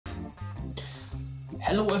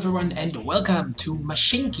Hello everyone and welcome to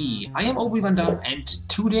Mashinky. I am ObiVanDamme and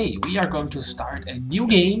today we are going to start a new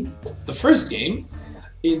game, the first game,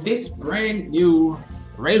 in this brand new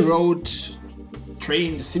railroad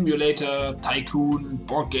train simulator, tycoon,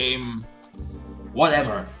 board game,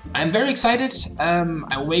 whatever. I'm very excited. I've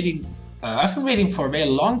been waiting for a very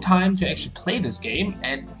long time to actually play this game,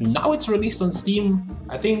 and now it's released on Steam,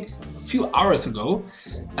 I think a few hours ago.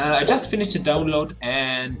 I just finished the download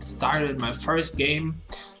and started my first game.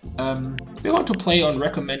 We're going to play on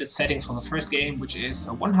recommended settings for the first game, which is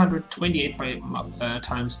a 128 by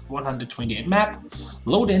times 128 map,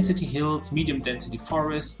 low density hills, medium density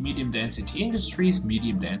forests, medium density industries,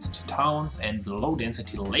 medium density towns, and low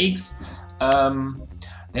density lakes.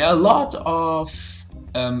 There are a lot of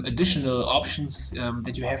additional options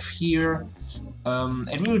that you have here,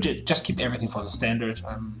 and we will just keep everything for the standard.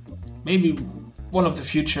 Maybe one of the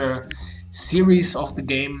future series of the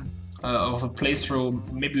game, of a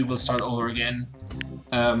playthrough, maybe we'll start over again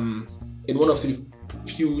in one of the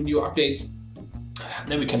few new updates.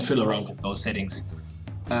 Then we can fiddle around with those settings.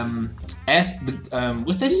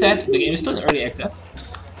 With this said, the game is still in early access,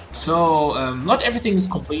 so not everything is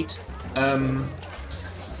complete,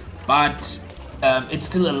 but it's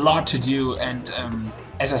still a lot to do, and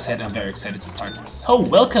as I said, I'm very excited to start this. So,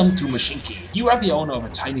 welcome to Mashinky. You are the owner of a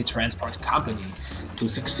tiny transport company. To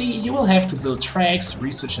succeed, you will have to build tracks,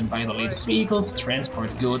 research and buy the latest vehicles,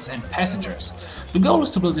 transport goods and passengers. The goal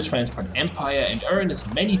is to build a transport empire and earn as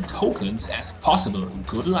many tokens as possible.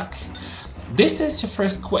 Good luck! This is your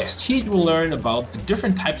first quest. Here you will learn about the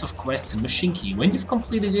different types of quests in Mashinky. When you've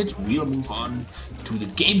completed it, we'll move on to the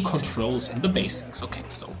game controls and the basics. Okay,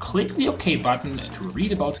 so click the OK button to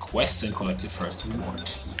read about quests and collect your first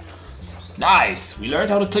reward. Nice! We learned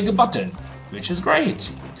how to click a button, which is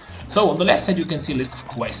great. So on the left side you can see a list of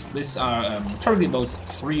quests. These are currently those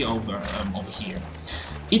three over here.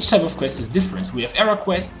 Each type of quest is different. So we have era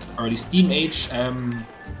quests, early Steam age,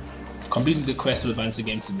 completing the quest will advance the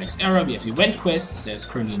game to the next era. We have event quests, there's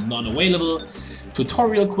currently none available,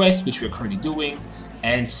 tutorial quests, which we're currently doing,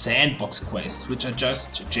 and sandbox quests, which are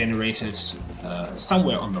just generated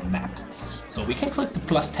somewhere on the map. So we can click the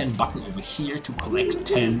 +10 button over here to collect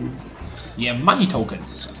 10 money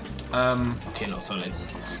tokens. Okay, no, so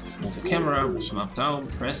let's move the camera, move them up, down,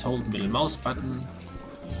 press, hold middle mouse button,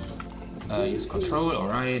 use control,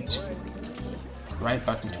 alright. Right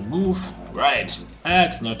button to move. Right,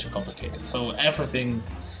 that's not too complicated. So everything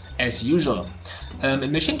as usual.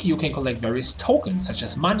 In Mashinky you can collect various tokens such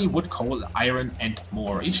as money, wood, coal, iron and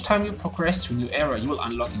more. Each time you progress to a new era you will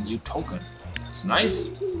unlock a new token. It's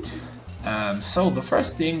nice. So the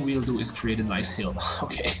first thing we'll do is create a nice hill.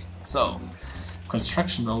 Okay, so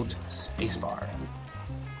construction mode, spacebar.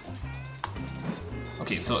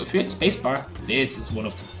 Okay, so if you hit spacebar, this is one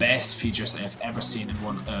of the best features I've ever seen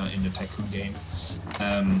in the Tycoon game.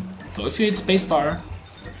 So if you hit spacebar,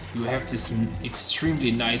 you have this extremely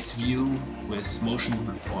nice view with motion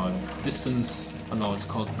or distance. Oh no, it's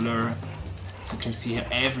called blur. So you can see here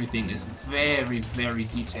everything is very, very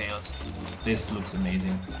detailed. This looks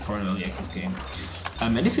amazing for an early access game.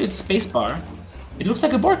 And if you hit spacebar, it looks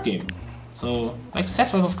like a board game. So like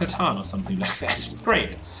Settlers of Catan or something like that. It's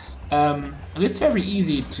great. And it's very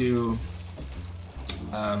easy to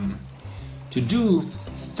do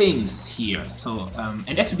things here. So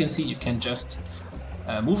and as you can see, you can just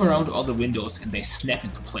move around all the windows and they snap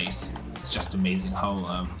into place. It's just amazing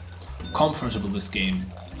how comfortable this game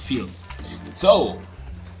feels. So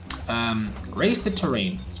raise the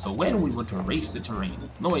terrain. So where do we want to raise the terrain?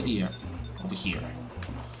 No idea. Over here.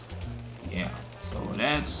 Yeah. So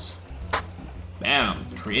let's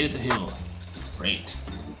created the hill. Great.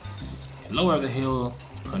 Lower the hill,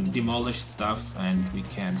 can demolish stuff, and we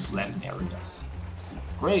can flatten areas.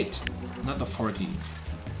 Great, another 40.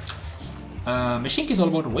 Mashinky is all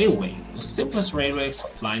about railway. The simplest railway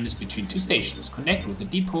line is between two stations. Connect with the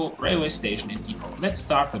depot, railway station, and depot. Let's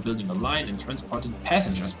start by building a line and transporting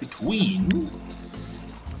passengers between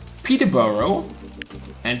Peterborough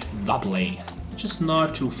and Dudley, which is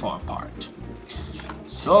not too far apart.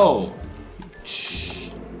 So,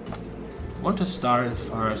 I want to start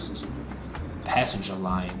first passenger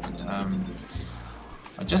line.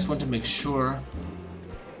 I just want to make sure.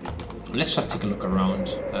 Let's just take a look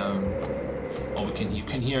around. Oh, you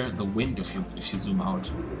can hear the wind if you zoom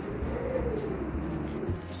out.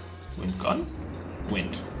 Wind gone?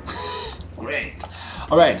 Wind. Great.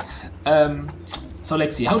 All right. So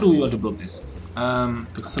let's see. How do we want to build this?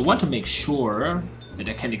 Because I want to make sure that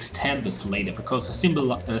I can extend this later. Because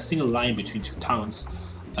a single line between two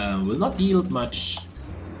towns will not yield much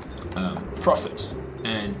profit,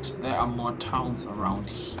 and there are more towns around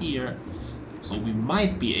here So we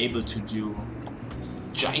might be able to do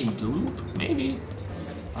giant loop, maybe?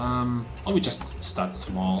 Or we just start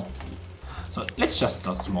small. So let's just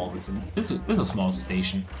start small with a small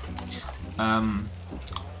station.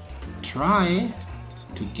 Try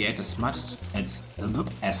to get as much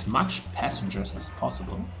passengers as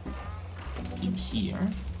possible in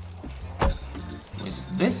here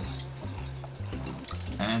with this,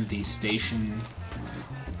 and the station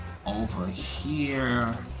over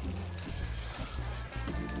here.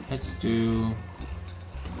 Let's do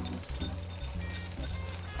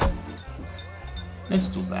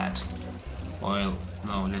that. Well,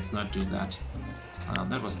 no, let's not do that.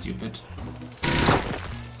 That was stupid.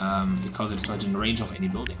 Because it's not in range of any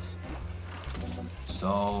buildings.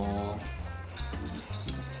 So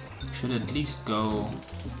should at least go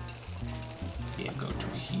to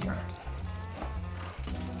here.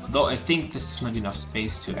 Although I think this is not enough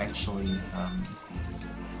space to actually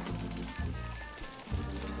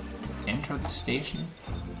enter the station.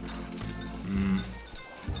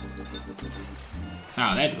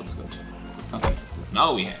 Ah, that looks good. Okay, so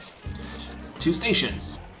now we have 2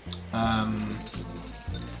 stations.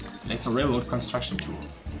 That's a railroad construction tool.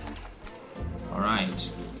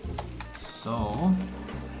 Alright. So,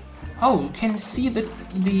 oh, you can see the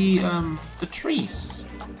trees.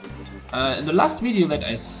 In the last video that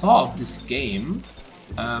I saw of this game,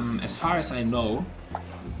 as far as I know,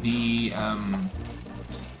 the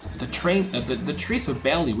trees were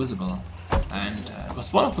barely visible, and it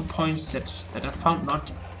was one of the points that I found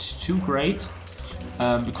not too great,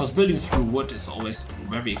 because building through wood is always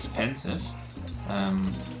very expensive.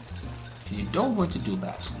 And you don't want to do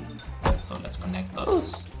that. So let's connect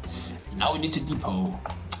those. Now we need to depot.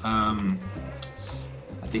 I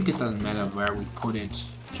think it doesn't matter where we put it,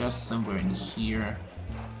 just somewhere in here.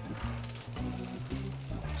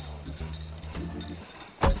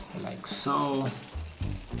 Like so.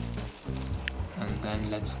 And then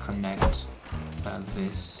let's connect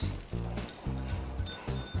this.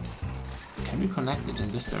 Can we connect it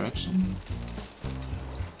in this direction?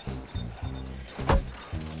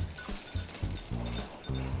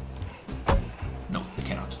 No, we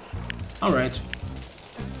cannot. Alright.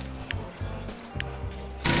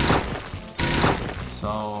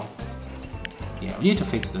 So, yeah, we need to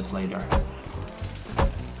fix this later.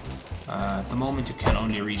 At the moment you can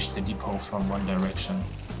only reach the depot from one direction.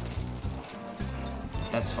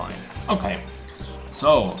 That's fine. Okay,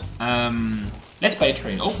 so let's buy a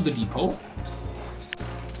train. Open the depot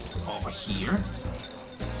over here.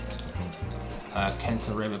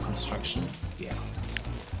 Cancel railway construction. Yeah.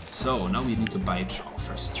 So now we need to buy our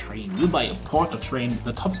first train. We'll buy a porter train with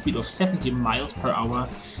a top speed of 70 miles per hour,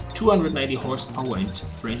 290 horsepower, and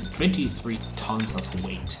 23 tons of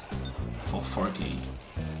weight for 40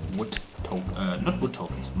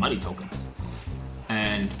 money tokens.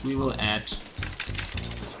 And we will add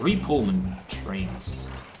 3 Pullman trains.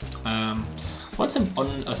 Once on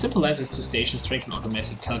a simple line with 2 stations, train can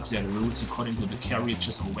automatically calculate routes according to the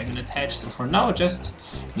carriages or wagon attached. So for now, I just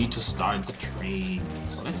need to start the train.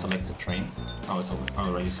 So let's select the train. Oh, it's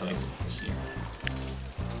already selected over here.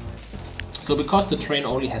 So because the train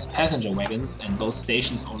only has passenger wagons and those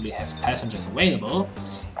stations only have passengers available,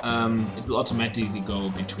 it will automatically go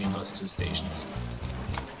between those 2 stations.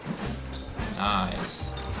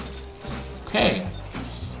 Nice. Okay.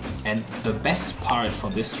 And the best part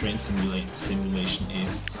for this train simulation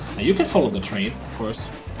is you can follow the train, of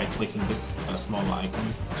course, by clicking this small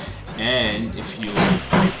icon. And if you...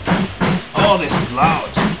 Oh, this is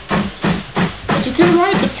loud! But you can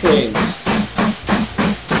ride the trains!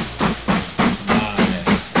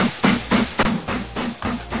 Nice.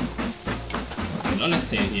 Okay, now let's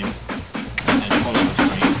stay here and follow the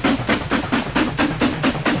train.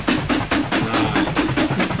 Nice,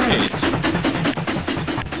 this is great!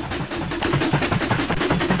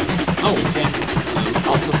 Oh, we can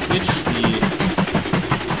also switch the...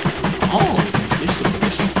 Oh, we can switch the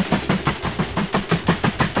position.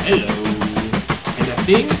 Hello. And I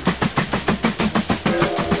think...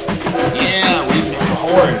 Yeah, we even have a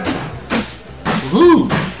horn. Woohoo!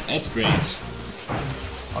 That's great.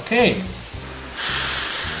 Okay.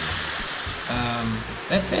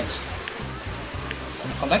 That's it.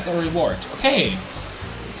 And collect a reward. Okay.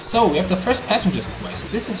 So, we have the first passengers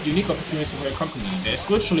quest. This is a unique opportunity for your company. There's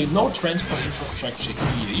virtually no transport infrastructure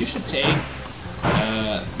here. You should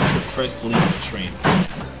first leave the train.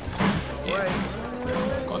 Yeah.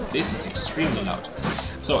 Because this is extremely loud.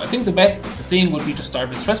 So, I think the best thing would be to start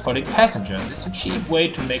with transporting passengers. It's a cheap way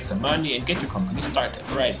to make some money and get your company started.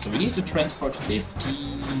 Right, so we need to transport 50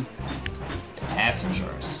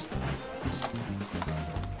 passengers.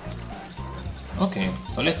 Okay,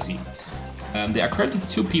 so let's see. There are currently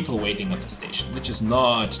 2 people waiting at the station, which is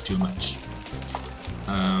not too much.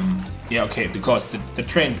 Yeah, okay, because the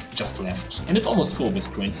train just left, and it's almost full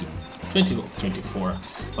with 20 of 24.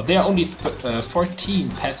 But there are only 14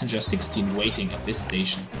 passengers, 16 waiting at this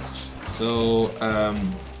station. So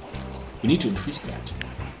we need to increase that.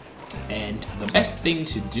 And the best thing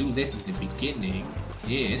to do this at the beginning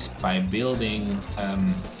is by building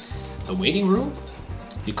the waiting room,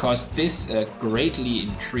 because this greatly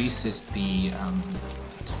increases the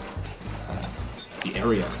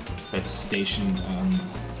area that the station,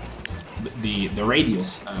 the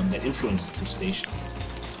radius that influences the station,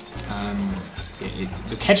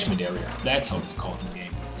 the catchment area. That's how it's called in the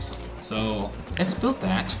game. So let's build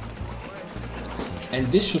that, and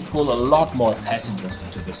this should pull a lot more passengers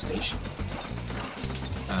into the station.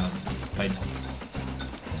 But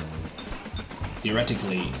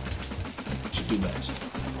theoretically, it should do that.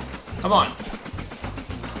 Come on!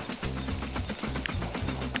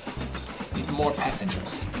 Need more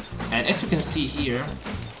passengers. And as you can see here,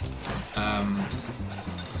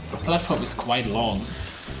 the platform is quite long,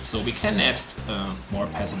 so we can add more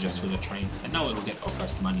passengers to the trains. And now we will get our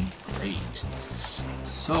first money. Great.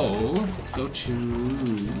 So let's go to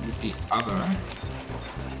the other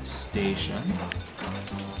station,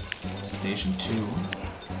 Station 2,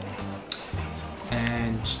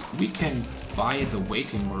 and we can buy the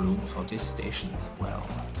waiting room for this station as well.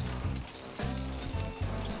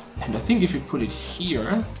 And I think if we put it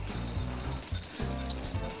here,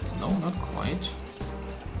 no, not quite.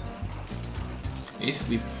 If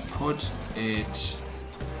we put it,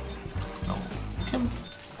 no, we can.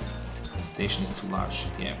 The station is too large.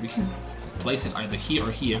 Yeah, we can place it either here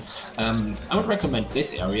or here. I would recommend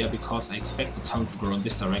this area because I expect the town to grow in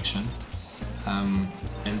this direction,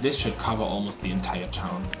 and this should cover almost the entire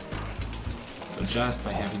town. So just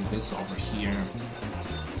by having this over here.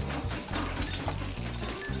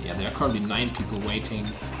 Yeah, there are currently 9 people waiting.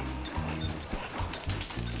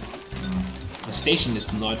 The station is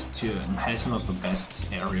has not the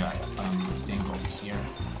best area, I think, over here.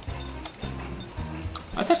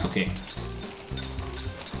 But that's okay.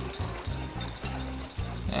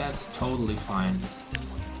 That's totally fine.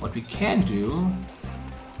 What we can do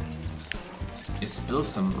is build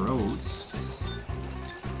some roads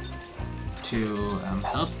to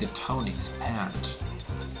help the town expand.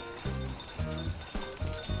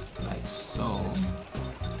 Like so.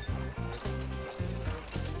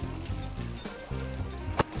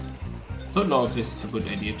 Don't know if this is a good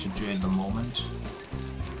idea to do at the moment.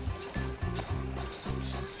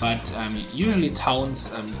 But usually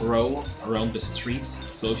towns grow around the streets,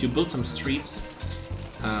 so if you build some streets,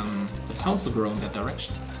 the towns will grow in that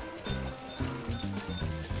direction.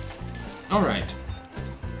 Alright,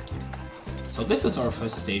 so this is our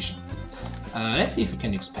first station. Let's see if we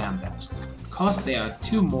can expand that, because there are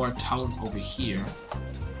 2 more towns over here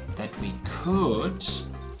that we could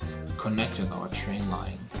connect with our train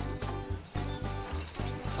line.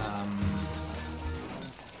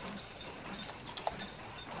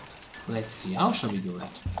 Let's see, how shall we do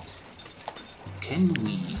that? Can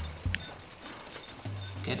we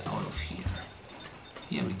get out of here?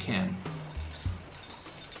 Yeah, we can.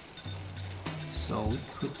 So we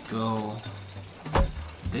could go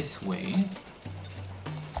this way,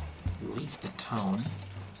 leave the town,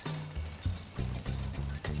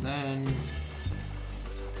 then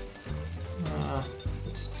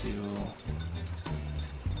let's do,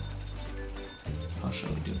 how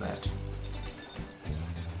shall we do that?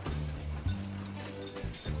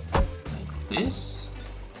 This,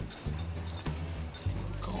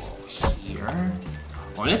 go over here,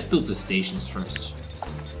 or let's build the stations first.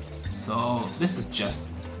 So this is just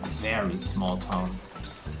a very small town.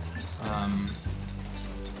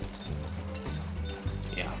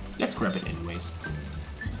 Yeah, let's grab it anyways.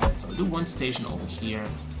 So we'll do 1 station over here,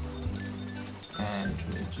 and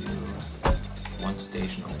we'll do 1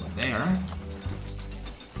 station over there,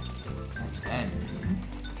 and then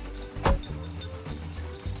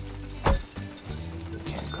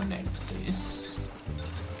this,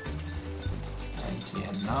 and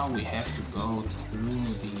yeah, now we have to go through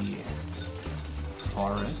the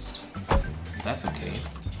forest. That's okay,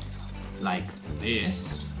 like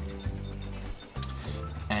this.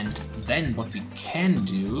 And then what we can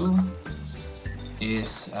do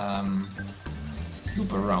is let's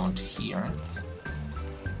loop around here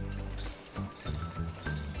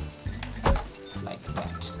like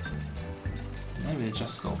that. And then we'll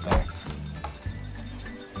just go back.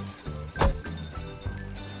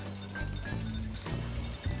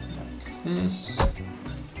 This,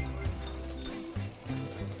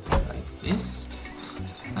 like this,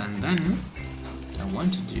 and then I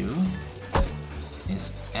want to do do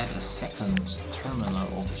is add a second terminal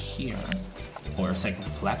over here, or a second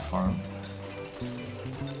platform.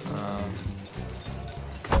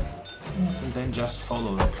 And then just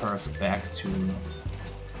follow the curve back to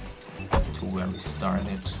where we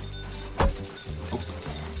started. Oop.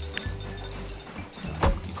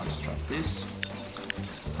 Deconstruct this.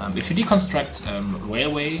 If you deconstruct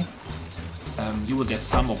railway, you will get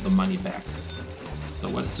some of the money back. So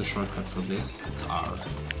what is the shortcut for this? It's R.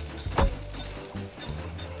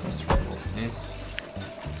 Let's remove this.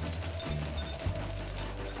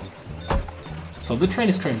 So the train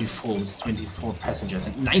is currently full with 24 passengers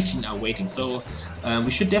and 19 are waiting. So we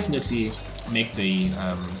should definitely make the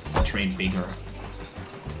train bigger.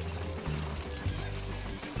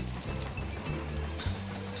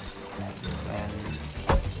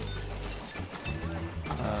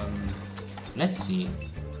 Let's see.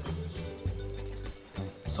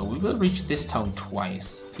 So we will reach this town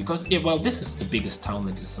twice, because, yeah, well, this is the biggest town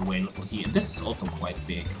that is available here. This is also quite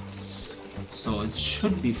big. So it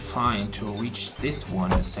should be fine to reach this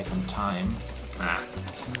one a second time. Ah.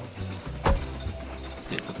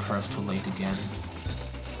 Did the curve too late again.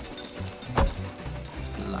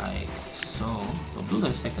 Like so. So build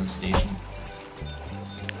a second station.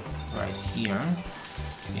 Right here.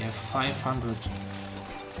 We have 500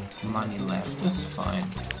 money left. That's fine.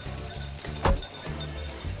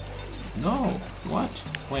 No! What?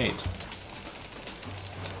 Wait.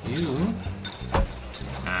 You?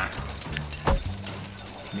 Ah.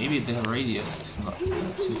 Maybe the radius is not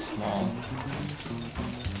too small.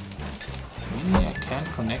 Maybe I can't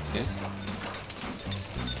connect this.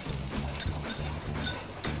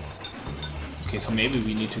 Okay, so maybe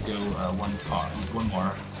we need to go one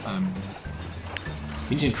more.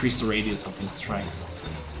 We need to increase the radius of this track.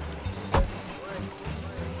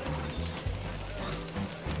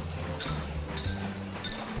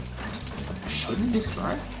 Shouldn't this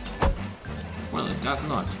work? Well, it does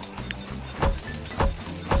not.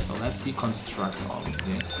 So let's deconstruct all of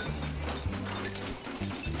this.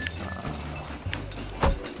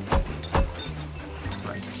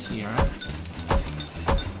 Right here.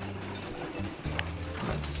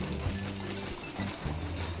 Let's see.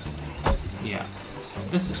 Yeah, so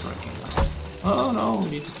this is working now. Oh no,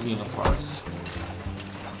 we need to clean the forest.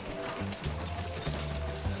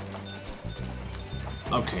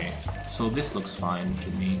 Okay, so this looks fine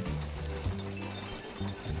to me.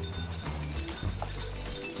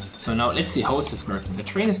 So now let's see how is this working. The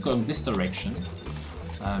train is going this direction.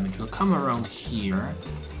 It will come around here,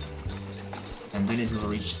 and then it will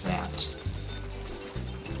reach that.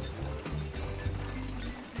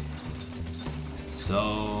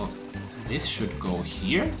 So this should go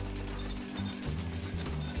here.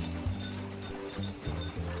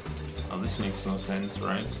 Oh, this makes no sense,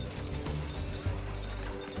 right?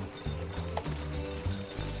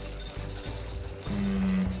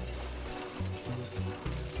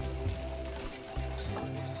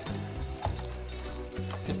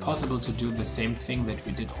 Is it possible to do the same thing that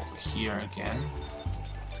we did over here again?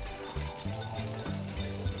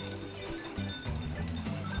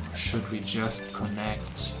 Or should we just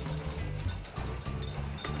connect?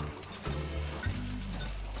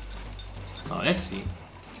 Oh, let's see.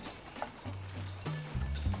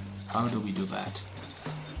 How do we do that?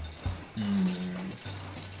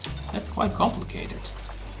 That's quite complicated.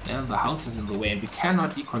 And the house is in the way, and we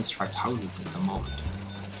cannot deconstruct houses at the moment.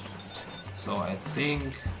 So I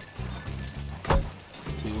think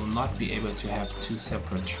we will not be able to have two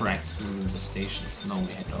separate tracks through the stations. No, we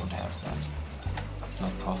don't have that. It's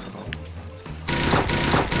not possible.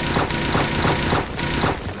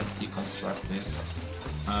 So let's deconstruct this.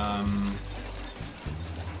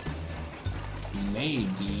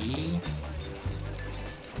 Maybe...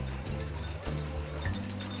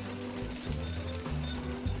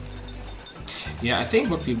 Yeah, I think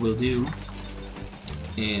what we will do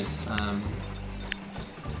is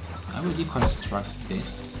I will deconstruct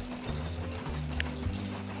this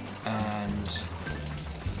and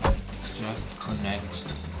just connect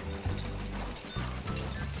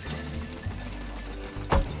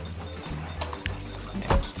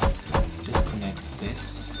disconnect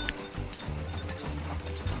this.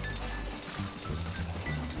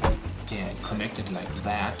 Yeah, connect it like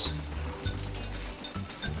that,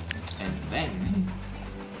 and then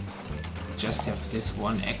just have this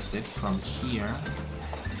one exit from here,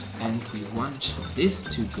 and we want this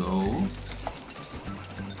to go.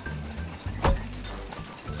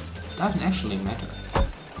 Doesn't actually matter.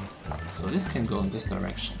 So this can go in this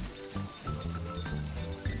direction.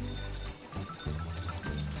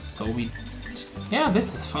 So yeah,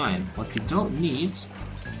 this is fine. What we don't need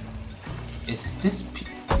is this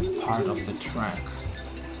part of the track.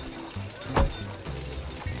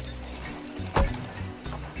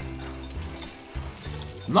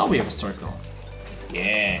 So now we have a circle.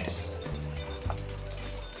 Yes!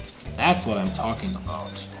 That's what I'm talking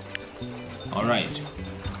about. Alright.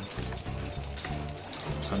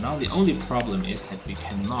 So now the only problem is that we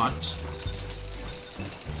cannot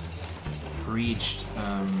reach...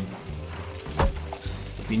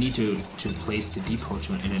 we need to place the depot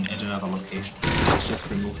at another location. Let's just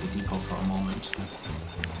remove the depot for a moment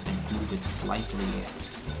and move it slightly.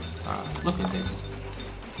 Look at this.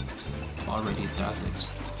 It already does it.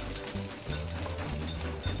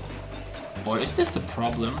 Or is this the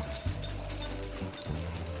problem?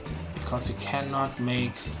 Because we cannot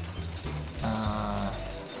make... I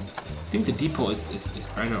think the depot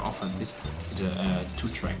is better off on this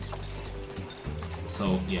 2-track.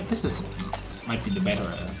 So yeah, this is might be the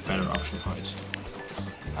better option for it.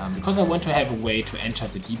 Because I want to have a way to enter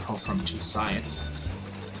the depot from 2 sides.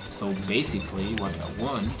 So basically what I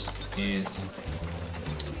want is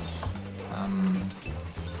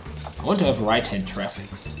I want to have right-hand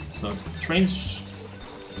traffics. So trains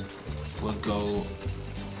will go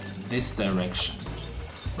this direction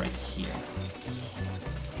right here.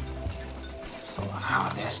 So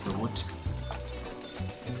there's the wood.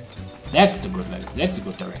 That's a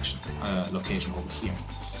good direction, location over here.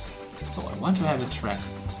 So I want to have a track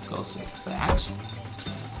that goes like that,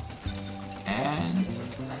 and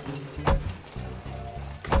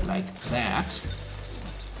like that.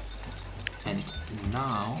 And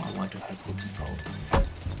now I want to have the depot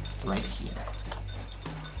right here.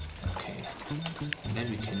 Okay, and then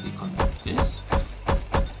we can deconnect this.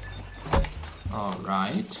 All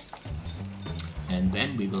right, and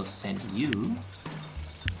then we will send you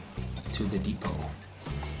to the depot.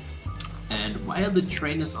 And while the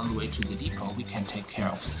train is on the way to the depot, we can take care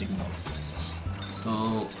of signals.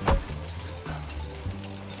 So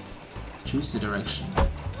choose the direction.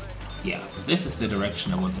 Yeah, this is the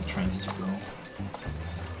direction I want the trains to go.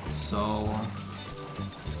 So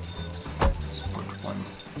let's put one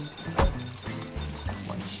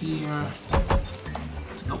here.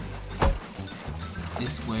 Nope.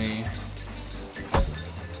 This way.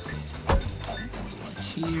 And then one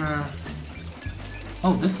here.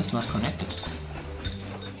 Oh, this is not connected.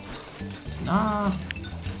 Nah.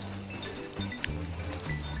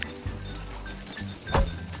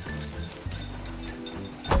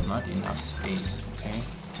 Not enough space, okay.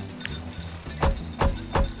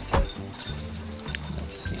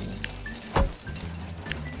 Let's see.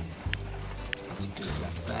 Let's do it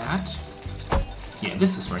like that. Yeah,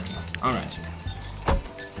 this is working. Alright.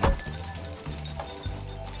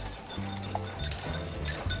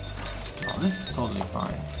 This is totally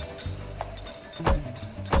fine.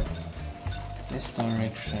 This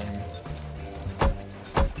direction,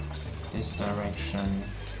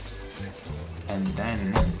 and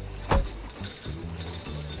then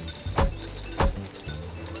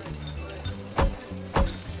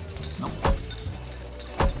nope.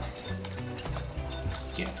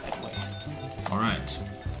 Yeah, that way. All right.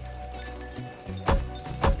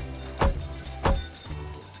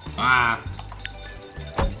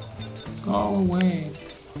 Go away.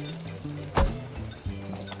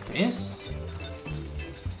 Like this.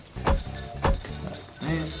 Like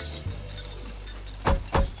this.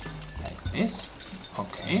 Like this.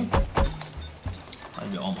 Okay. I'll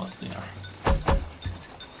be almost there.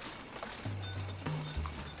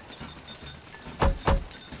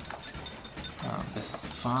 This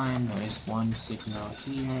is fine. There is one signal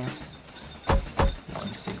here.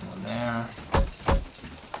 One signal there.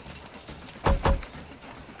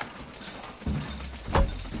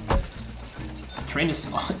 Train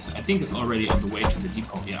is, I think, is already on the way to the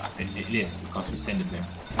depot. Yeah, I think it is, because we sent it there.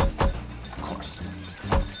 Of course.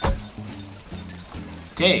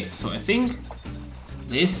 Okay, so I think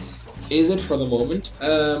this is it for the moment.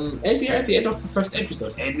 And we are at the end of the first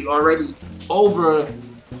episode, and we already over,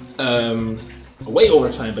 way over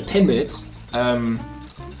time, but 10 minutes.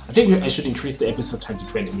 I think I should increase the episode time to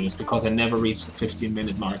 20 minutes, because I never reached the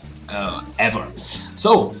 15-minute mark, ever.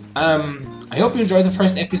 So, I hope you enjoyed the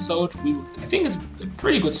first episode. I think it's a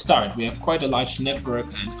pretty good start. We have quite a large network,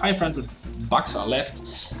 and $500 are left.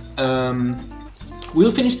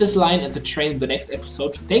 We'll finish this line at the train in the next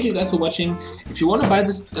episode. Thank you guys for watching. If you want to buy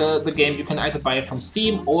this the game, you can either buy it from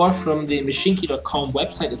Steam or from the Mashinky.com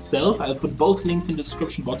website itself. I'll put both links in the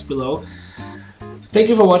description box below. Thank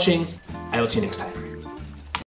you for watching. I will see you next time.